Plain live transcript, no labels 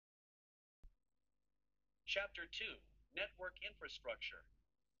Chapter 2, Network Infrastructure.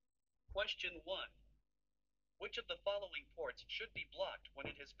 Question 1. Which of the following ports should be blocked when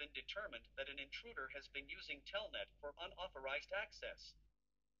it has been determined that an intruder has been using Telnet for unauthorized access?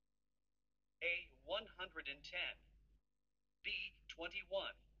 A. 110, B. 21,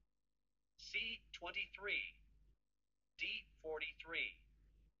 C. 23, D. 43.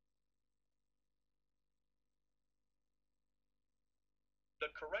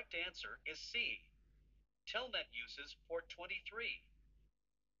 The correct answer is C. Telnet uses port 23.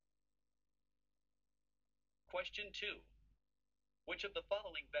 Question 2. Which of the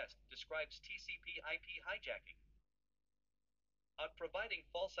following best describes TCP/IP hijacking? A. Providing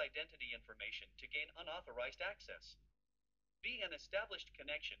false identity information to gain unauthorized access. B. An established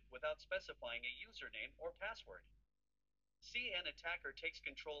connection without specifying a username or password. C. An attacker takes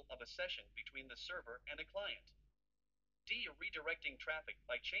control of a session between the server and a client. D. Redirecting traffic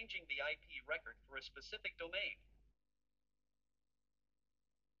by changing the IP record for a specific domain.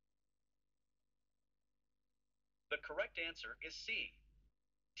 The correct answer is C.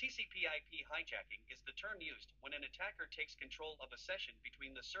 TCP/IP hijacking is the term used when an attacker takes control of a session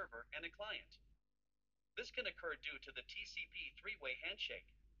between the server and a client. This can occur due to the TCP three-way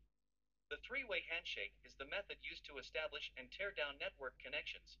handshake. The three-way handshake is the method used to establish and tear down network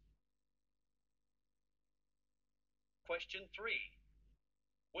connections. Question 3.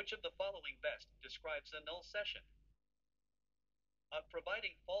 Which of the following best describes a null session? A.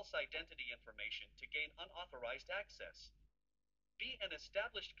 Providing false identity information to gain unauthorized access. B. An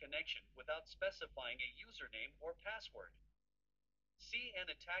established connection without specifying a username or password. C. An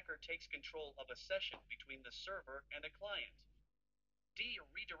attacker takes control of a session between the server and a client. D.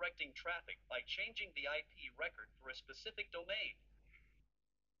 Redirecting traffic by changing the IP record for a specific domain.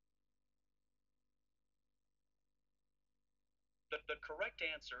 The correct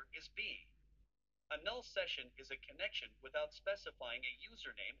answer is B. A null session is a connection without specifying a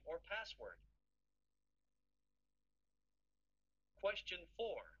username or password. Question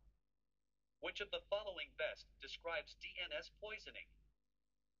 4. Which of the following best describes DNS poisoning?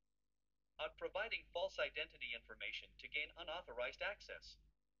 A. Providing false identity information to gain unauthorized access.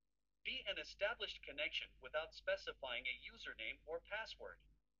 B. An established connection without specifying a username or password.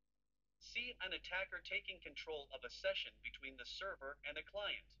 C. An attacker taking control of a session between the server and a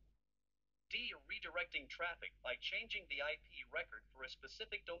client. D. Redirecting traffic by changing the IP record for a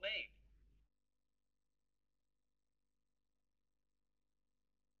specific domain.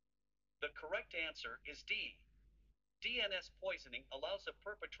 The correct answer is D. DNS poisoning allows a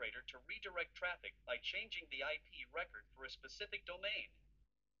perpetrator to redirect traffic by changing the IP record for a specific domain.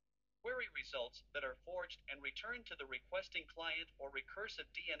 Query results that are forged and returned to the requesting client or recursive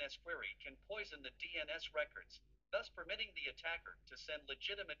DNS query can poison the DNS records, thus permitting the attacker to send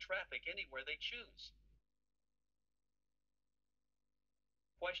legitimate traffic anywhere they choose.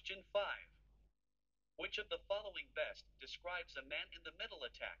 Question 5. Which of the following best describes a man-in-the-middle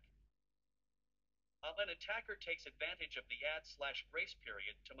attack? An attacker takes advantage of the add/grace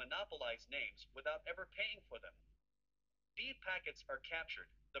period to monopolize names without ever paying for them. B. Packets are captured,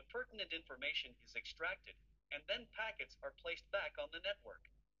 the pertinent information is extracted, and then packets are placed back on the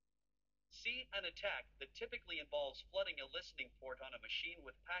network. C. An attack that typically involves flooding a listening port on a machine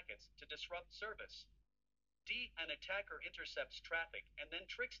with packets to disrupt service. D. An attacker intercepts traffic and then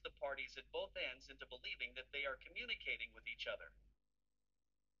tricks the parties at both ends into believing that they are communicating with each other.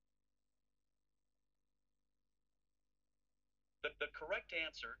 The correct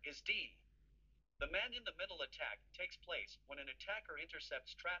answer is D. The man-in-the-middle attack takes place when an attacker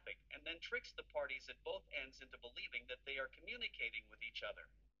intercepts traffic and then tricks the parties at both ends into believing that they are communicating with each other.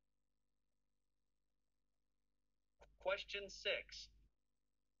 Question 6.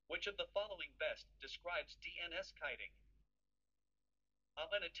 Which of the following best describes DNS kiting?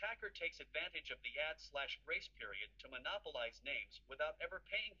 An attacker takes advantage of the add/grace period to monopolize names without ever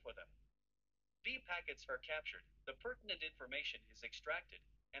paying for them. B. Packets are captured, the pertinent information is extracted,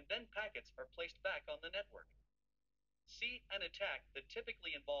 and then packets are placed back on the network. C. An attack that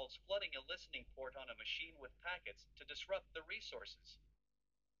typically involves flooding a listening port on a machine with packets to disrupt the resources.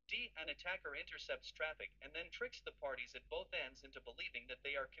 D. An attacker intercepts traffic and then tricks the parties at both ends into believing that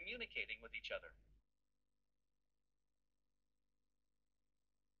they are communicating with each other.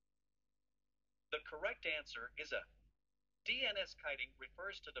 The correct answer is A. DNS kiting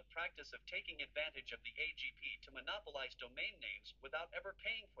refers to the practice of taking advantage of the AGP to monopolize domain names without ever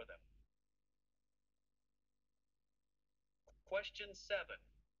paying for them. Question 7.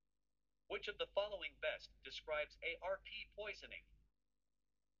 Which of the following best describes ARP poisoning?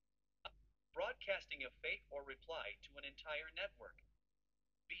 Broadcasting a fake or reply to an entire network.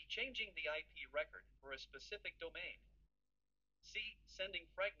 B. Changing the IP record for a specific domain. C. Sending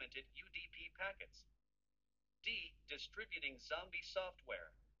fragmented UDP packets. D. Distributing zombie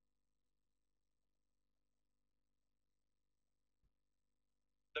software.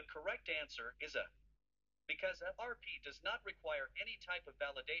 The correct answer is A. Because RP does not require any type of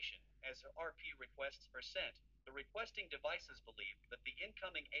validation, as RP requests are sent, the requesting devices believe that the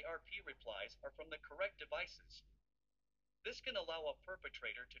incoming ARP replies are from the correct devices. This can allow a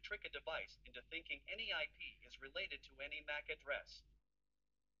perpetrator to trick a device into thinking any IP is related to any MAC address.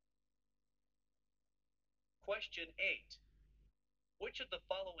 Question 8. Which of the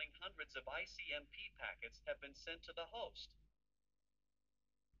following hundreds of ICMP packets have been sent to the host?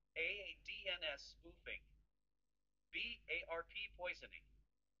 A. DNS spoofing. B. ARP poisoning.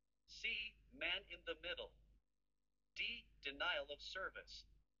 C. Man in the middle. D. Denial of service.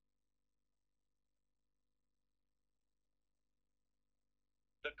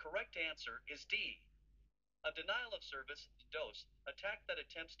 The correct answer is D. A denial of service (DOS) attack that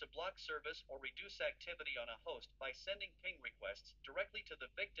attempts to block service or reduce activity on a host by sending ping requests directly to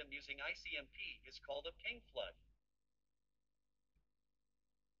the victim using ICMP is called a ping flood.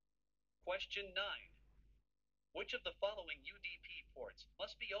 Question 9. Which of the following UDP ports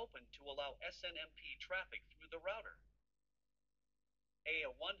must be opened to allow SNMP traffic through the router? A.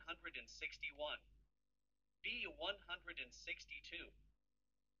 161. B. 162.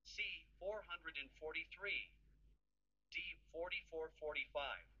 C. 443. D.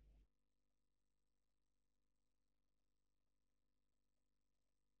 4445.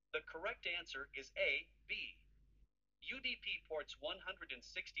 The correct answer is A. B. UDP ports 161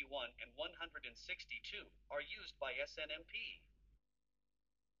 and 162 are used by SNMP.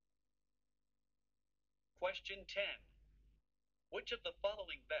 Question 10. Which of the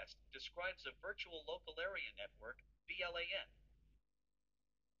following best describes a virtual local area network, VLAN?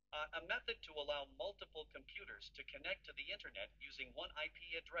 A method to allow multiple computers to connect to the internet using one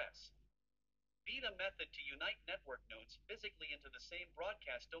IP address. B. A method to unite network nodes physically into the same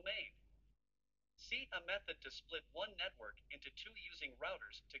broadcast domain. C. A method to split one network into two using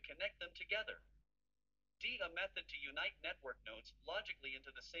routers to connect them together. D. A method to unite network nodes logically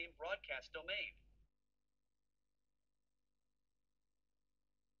into the same broadcast domain.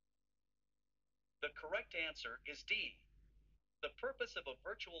 The correct answer is D. The purpose of a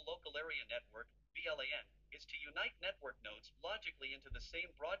virtual local area network, VLAN, is to unite network nodes logically into the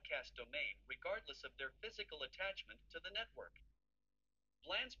same broadcast domain regardless of their physical attachment to the network.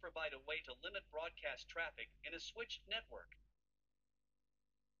 VLANs provide a way to limit broadcast traffic in a switched network.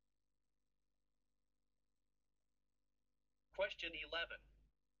 Question 11.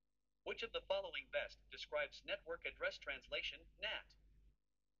 Which of the following best describes network address translation, NAT?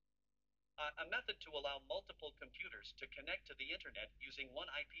 A method to allow multiple computers to connect to the internet using one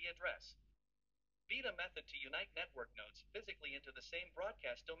IP address. B. A method to unite network nodes physically into the same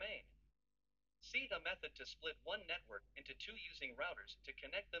broadcast domain. C. A method to split one network into two using routers to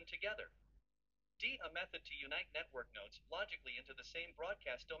connect them together. D. A method to unite network nodes logically into the same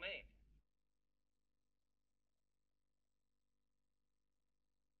broadcast domain.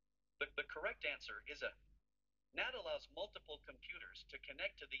 The correct answer is A. NAT allows multiple computers to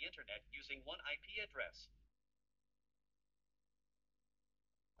connect to the internet using one IP address.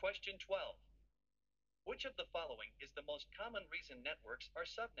 Question 12. Which of the following is the most common reason networks are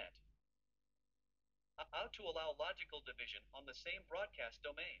subnet? A. To allow logical division on the same broadcast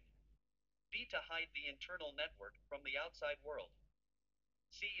domain. B. To hide the internal network from the outside world.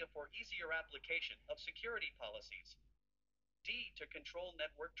 C. For easier application of security policies. D. To control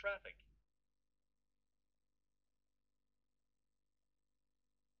network traffic.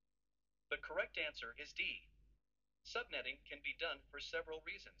 The correct answer is D. Subnetting can be done for several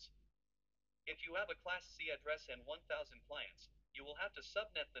reasons. If you have a Class C address and 1,000 clients, you will have to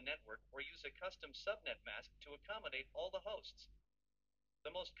subnet the network or use a custom subnet mask to accommodate all the hosts.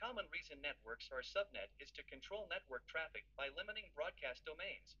 The most common reason networks are subnet is to control network traffic by limiting broadcast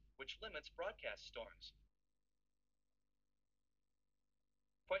domains, which limits broadcast storms.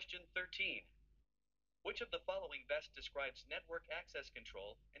 Question 13. Which of the following best describes network access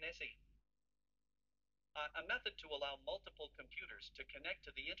control in SE? A method to allow multiple computers to connect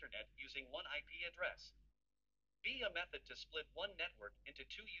to the internet using one IP address. B. A method to split one network into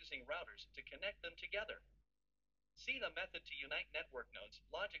two using routers to connect them together. C. A method to unite network nodes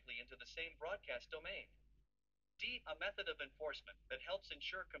logically into the same broadcast domain. D. A method of enforcement that helps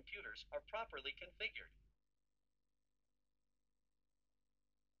ensure computers are properly configured.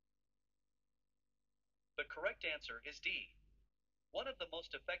 The correct answer is D. One of the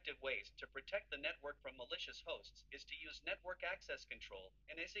most effective ways to protect the network from malicious hosts is to use network access control,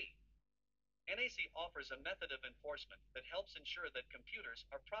 NAC. NAC offers a method of enforcement that helps ensure that computers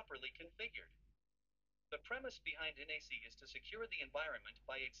are properly configured. The premise behind NAC is to secure the environment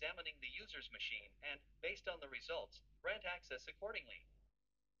by examining the user's machine and, based on the results, grant access accordingly.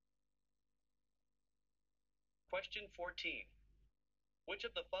 Question 14. Which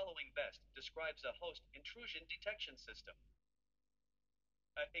of the following best describes a host intrusion detection system?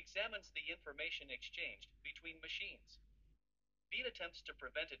 A. Examines the information exchanged between machines. B. Attempts to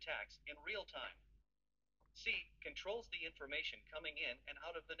prevent attacks in real time. C. Controls the information coming in and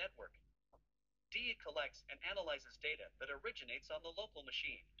out of the network. D. Collects and analyzes data that originates on the local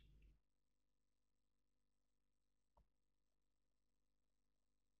machine.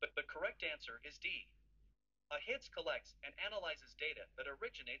 But the correct answer is D. A HIDS collects and analyzes data that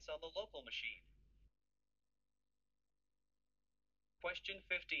originates on the local machine. Question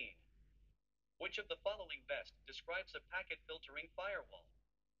 15. Which of the following best describes a packet filtering firewall?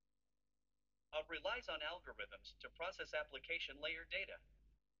 A. Relies on algorithms to process application layer data.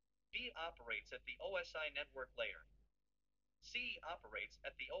 B. Operates at the OSI network layer. C. Operates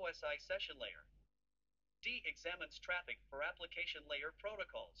at the OSI session layer. D. Examines traffic for application layer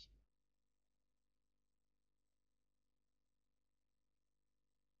protocols.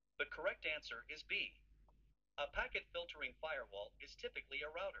 The correct answer is B. A packet filtering firewall is typically a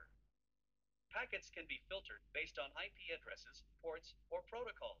router. Packets can be filtered based on IP addresses, ports, or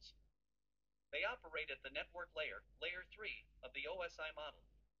protocols. They operate at the network layer, layer 3, of the OSI model.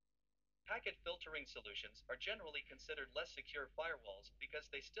 Packet filtering solutions are generally considered less secure firewalls because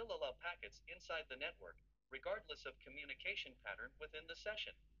they still allow packets inside the network, regardless of communication pattern within the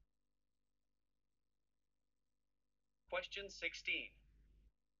session. Question 16.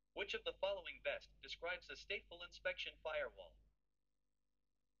 Which of the following best describes a stateful inspection firewall?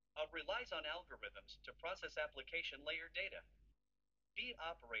 A. Relies on algorithms to process application layer data. B.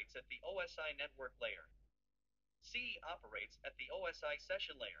 Operates at the OSI network layer. C. Operates at the OSI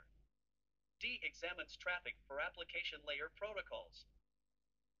session layer. D. Examines traffic for application layer protocols.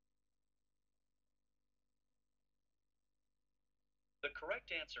 The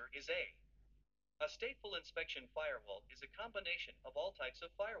correct answer is A. A stateful inspection firewall is a combination of all types of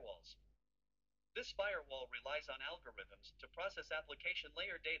firewalls. This firewall relies on algorithms to process application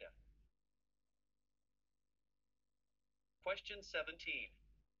layer data. Question 17.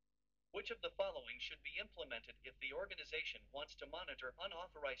 Which of the following should be implemented if the organization wants to monitor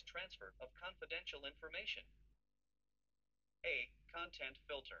unauthorized transfer of confidential information? A. Content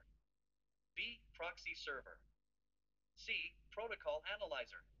filter. B. Proxy server. C. Protocol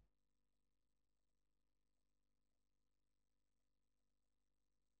analyzer.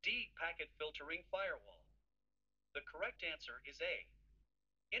 D. Packet filtering firewall. The correct answer is A.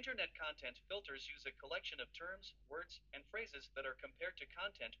 Internet content filters use a collection of terms, words, and phrases that are compared to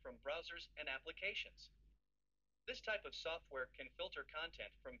content from browsers and applications. This type of software can filter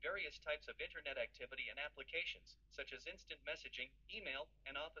content from various types of internet activity and applications, such as instant messaging, email,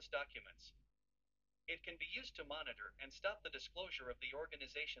 and office documents. It can be used to monitor and stop the disclosure of the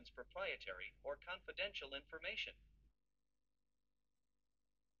organization's proprietary or confidential information.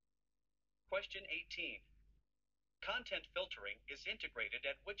 Question 18. Content filtering is integrated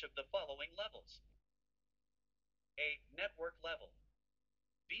at which of the following levels? A. Network level.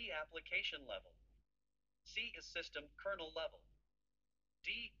 B. Application level. C. System kernel level.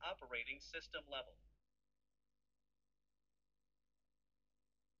 D. Operating system level.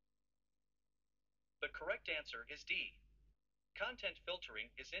 The correct answer is D. Content filtering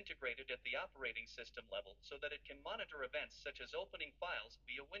is integrated at the operating system level so that it can monitor events such as opening files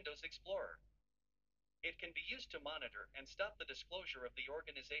via Windows Explorer. It can be used to monitor and stop the disclosure of the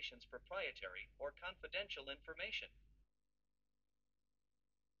organization's proprietary or confidential information.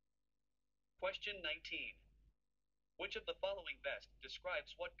 Question 19. Which of the following best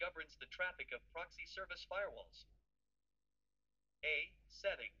describes what governs the traffic of proxy service firewalls? A.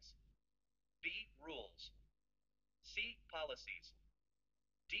 Settings. B. Rules. C. Policies.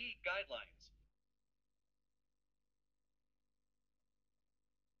 D. Guidelines.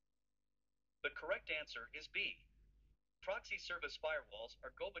 The correct answer is B. Proxy service firewalls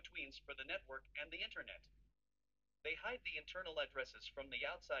are go-betweens for the network and the internet. They hide the internal addresses from the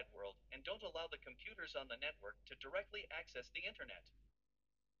outside world and don't allow the computers on the network to directly access the internet.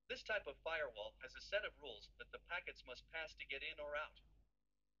 This type of firewall has a set of rules that the packets must pass to get in or out.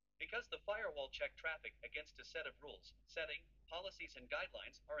 Because the firewall check traffic against a set of rules, setting, policies, and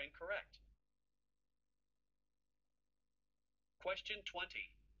guidelines are incorrect. Question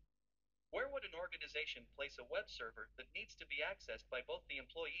 20. Where would an organization place a web server that needs to be accessed by both the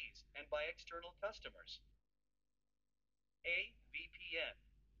employees and by external customers? A. VPN.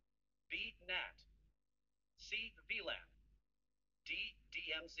 B. NAT. C. VLAN. D.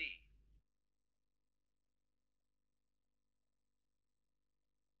 DMZ.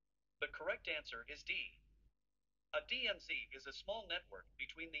 The correct answer is D. A DMZ is a small network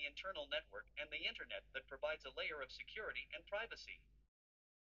between the internal network and the internet that provides a layer of security and privacy.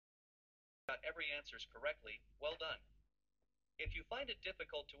 Got every answers correctly, well done. If you find it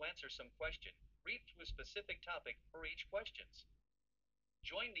difficult to answer some question, read through a specific topic for each questions.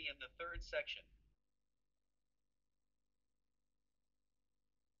 Join me in the third section.